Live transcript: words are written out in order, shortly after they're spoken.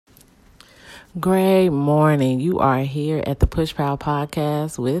Great morning. You are here at the Push Power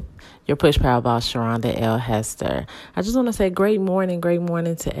Podcast with your Push Power boss, Sharonda L. Hester. I just want to say great morning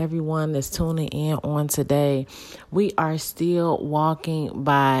to everyone that's tuning in on today. We are still walking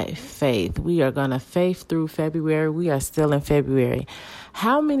by faith. We are going to faith through February. We are still in February.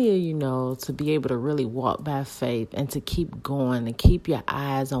 How many of you know to be able to really walk by faith and to keep going and keep your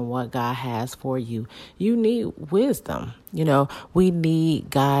eyes on what God has for you? You need wisdom. We need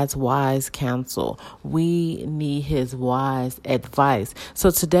God's wise counsel. We need his wise advice.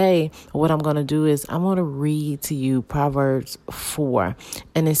 So today, what I'm going to do is I'm going to read to you Proverbs 4.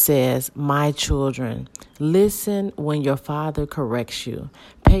 And it says, "My children, listen when your father corrects you.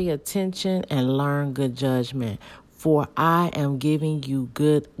 Pay attention and learn good judgment, for I am giving you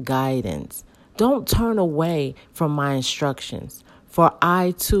good guidance. Don't turn away from my instructions, for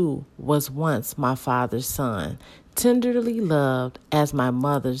I too was once my father's son, tenderly loved as my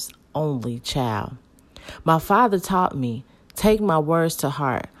mother's only child. My father taught me, take my words to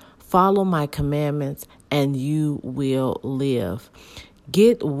heart, follow my commandments, and you will live.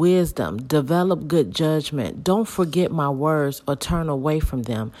 Get wisdom, develop good judgment. Don't forget my words or turn away from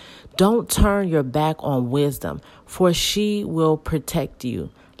them. Don't turn your back on wisdom, for she will protect you.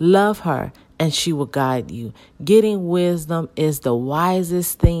 Love her, and she will guide you. Getting wisdom is the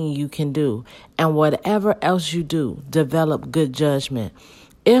wisest thing you can do. And whatever else you do, develop good judgment.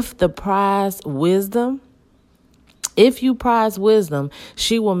 If you prize wisdom,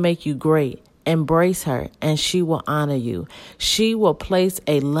 she will make you great. Embrace her, and she will honor you. She will place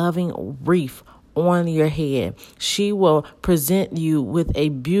a loving wreath on your head. She will present you with a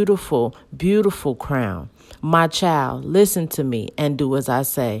beautiful, beautiful crown. My child, listen to me and do as I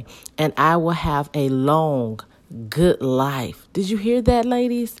say, and I will have a long, good life." Did you hear that,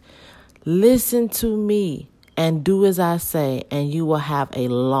 ladies? Listen to me and do as I say, and you will have a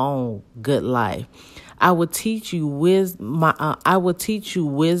long, good life. I will teach you wisdom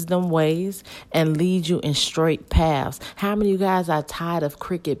ways and lead you in straight paths. How many of you guys are tired of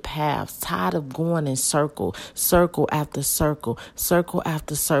crooked paths, tired of going in circle after circle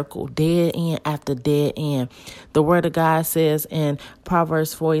after circle, dead end after dead end? The word of God says in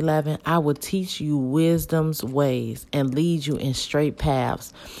Proverbs 4:11, "I will teach you wisdom's ways and lead you in straight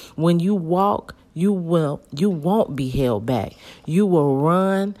paths." When you walk, you won't be held back. You will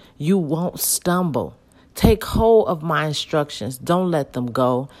run, you won't stumble. Take hold of my instructions. Don't let them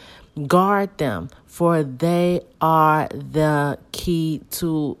go. Guard them, for they are the key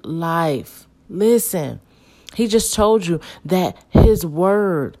to life. Listen, he just told you that his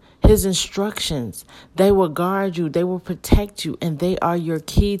word, his instructions, they will guard you, they will protect you, and they are your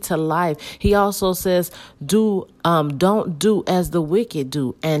key to life. He also says, don't do as the wicked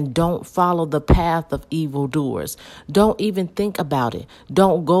do, and don't follow the path of evildoers. Don't even think about it.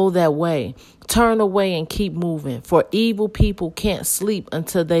 Don't go that way. Turn away and keep moving, for evil people can't sleep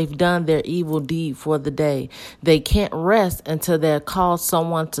until they've done their evil deed for the day. They can't rest until they've caused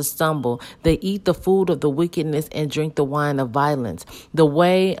someone to stumble. They eat the food of the wickedness and drink the wine of violence. The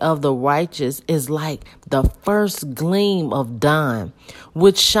way of the righteous is like the first gleam of dawn,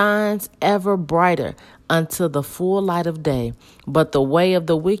 which shines ever brighter until the full light of day. But the way of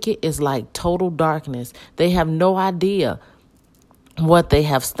the wicked is like total darkness. They have no idea what they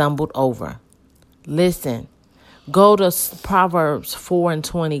have stumbled over. Listen, go to Proverbs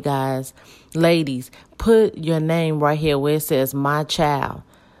 4:20, guys. Ladies, put your name right here where it says "my child."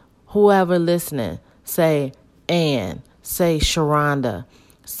 Whoever listening, say Ann, say Sharonda,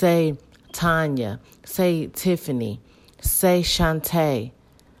 say Tanya, say Tiffany, say Shantae.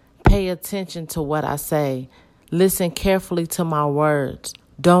 Pay attention to what I say. Listen carefully to my words.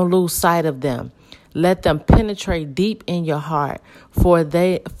 Don't lose sight of them. Let them penetrate deep in your heart, for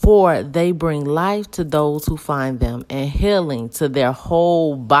they bring life to those who find them and healing to their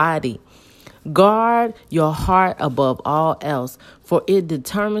whole body. Guard your heart above all else, for it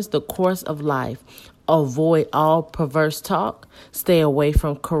determines the course of life. Avoid all perverse talk. Stay away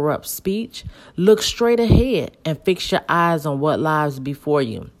from corrupt speech. Look straight ahead and fix your eyes on what lies before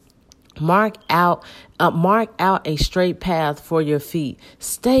you. Mark out a straight path for your feet.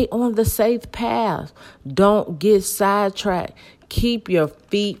 Stay on the safe path. Don't get sidetracked. Keep your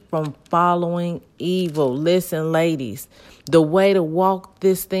feet from following evil. Listen, ladies, the way to walk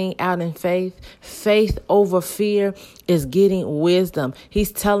this thing out in faith over fear, is getting wisdom.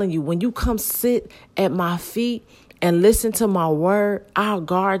 He's telling you, when you come sit at my feet and listen to my word, I'll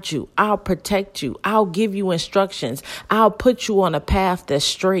guard you. I'll protect you. I'll give you instructions. I'll put you on a path that's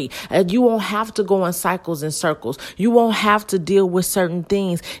straight. And you won't have to go in cycles and circles. You won't have to deal with certain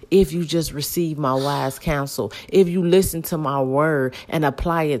things if you just receive my wise counsel. If you listen to my word and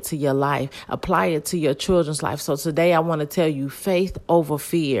apply it to your life, apply it to your children's life. So today I want to tell you, faith over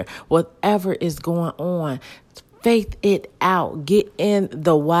fear. Whatever is going on, faith it out. Get in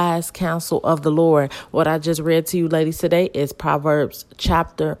the wise counsel of the Lord. What I just read to you, ladies, today is Proverbs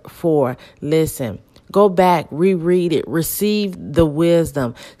chapter 4. Listen. Go back, reread it, receive the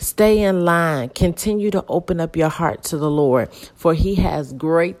wisdom, stay in line, continue to open up your heart to the Lord, for he has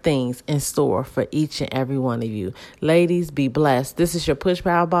great things in store for each and every one of you. Ladies, be blessed. This is your Push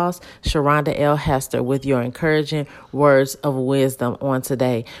Power Boss, Sharonda L. Hester, with your encouraging words of wisdom on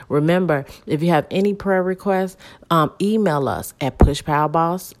today. Remember, if you have any prayer requests, email us at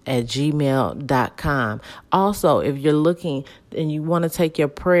pushpowerboss@gmail.com. Also, if you're looking and you want to take your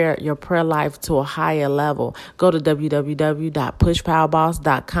prayer life to a higher level, go to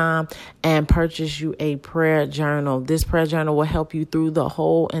www.pushpowerboss.com and purchase you a prayer journal. This prayer journal will help you through the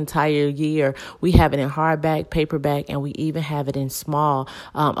whole entire year. We have it in hardback, paperback, and we even have it in small,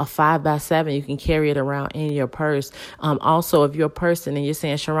 a 5x7. You can carry it around in your purse. Also, if you're a person and you're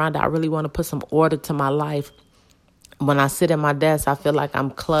saying, Sharonda, I really want to put some order to my life. When I sit at my desk, I feel like I'm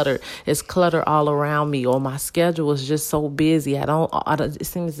cluttered. It's clutter all around me, or my schedule is just so busy. It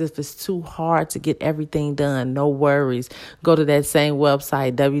seems as if it's too hard to get everything done. No worries. Go to that same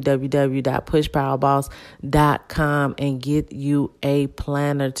website, www.pushpowerboss.com, and get you a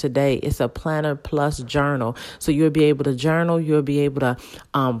planner today. It's a planner plus journal. So you'll be able to journal. You'll be able to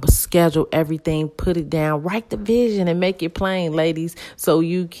schedule everything, put it down, write the vision and make it plain, ladies, so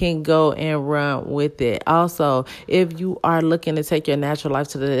you can go and run with it. Also, if you are looking to take your natural life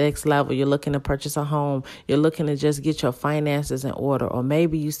to the next level, you're looking to purchase a home, you're looking to just get your finances in order, or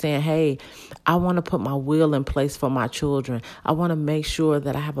maybe you're saying, hey, I want to put my will in place for my children. I want to make sure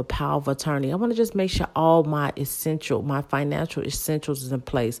that I have a power of attorney. I want to just make sure all my financial essentials is in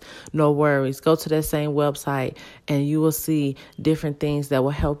place. No worries. Go to that same website and you will see different things that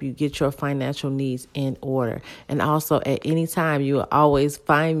will help you get your financial needs in order. And also, at any time, you will always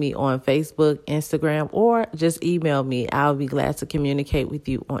find me on Facebook, Instagram, or just email me. I'll be glad to communicate with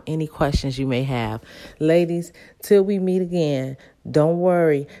you on any questions you may have. Ladies, till we meet again, don't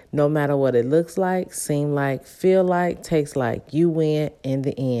worry. No matter what it looks like, seem like, feel like, tastes like, you win in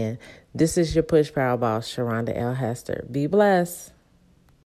the end. This is your Push Power Boss, Sharonda L. Hester. Be blessed.